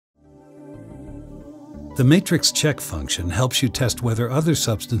The matrix check function helps you test whether other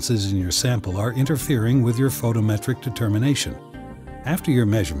substances in your sample are interfering with your photometric determination. After your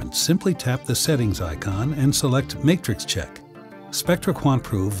measurement, simply tap the settings icon and select Matrix Check. Spectroquant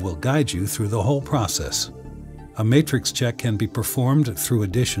Prove will guide you through the whole process. A matrix check can be performed through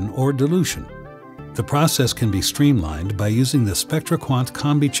addition or dilution. The process can be streamlined by using the Spectroquant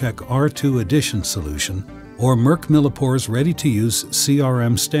CombiCheck R2 addition solution or Merck Millipore's ready-to-use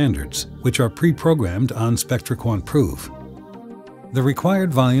CRM standards, which are pre-programmed on Spectroquant Prove. The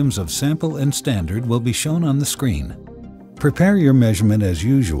required volumes of sample and standard will be shown on the screen. Prepare your measurement as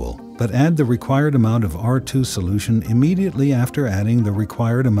usual, but add the required amount of R2 solution immediately after adding the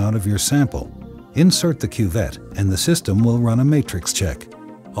required amount of your sample. Insert the cuvette, and the system will run a matrix check.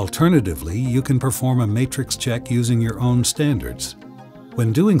 Alternatively, you can perform a matrix check using your own standards.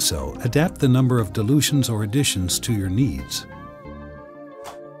 When doing so, adapt the number of dilutions or additions to your needs.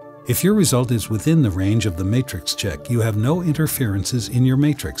 If your result is within the range of the matrix check, you have no interferences in your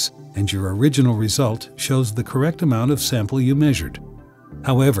matrix, and your original result shows the correct amount of sample you measured.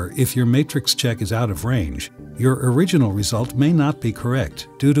 However, if your matrix check is out of range, your original result may not be correct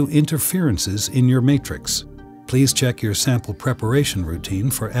due to interferences in your matrix. Please check your sample preparation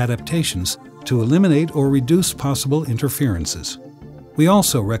routine for adaptations to eliminate or reduce possible interferences. We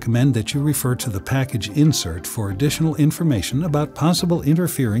also recommend that you refer to the package insert for additional information about possible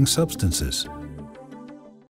interfering substances.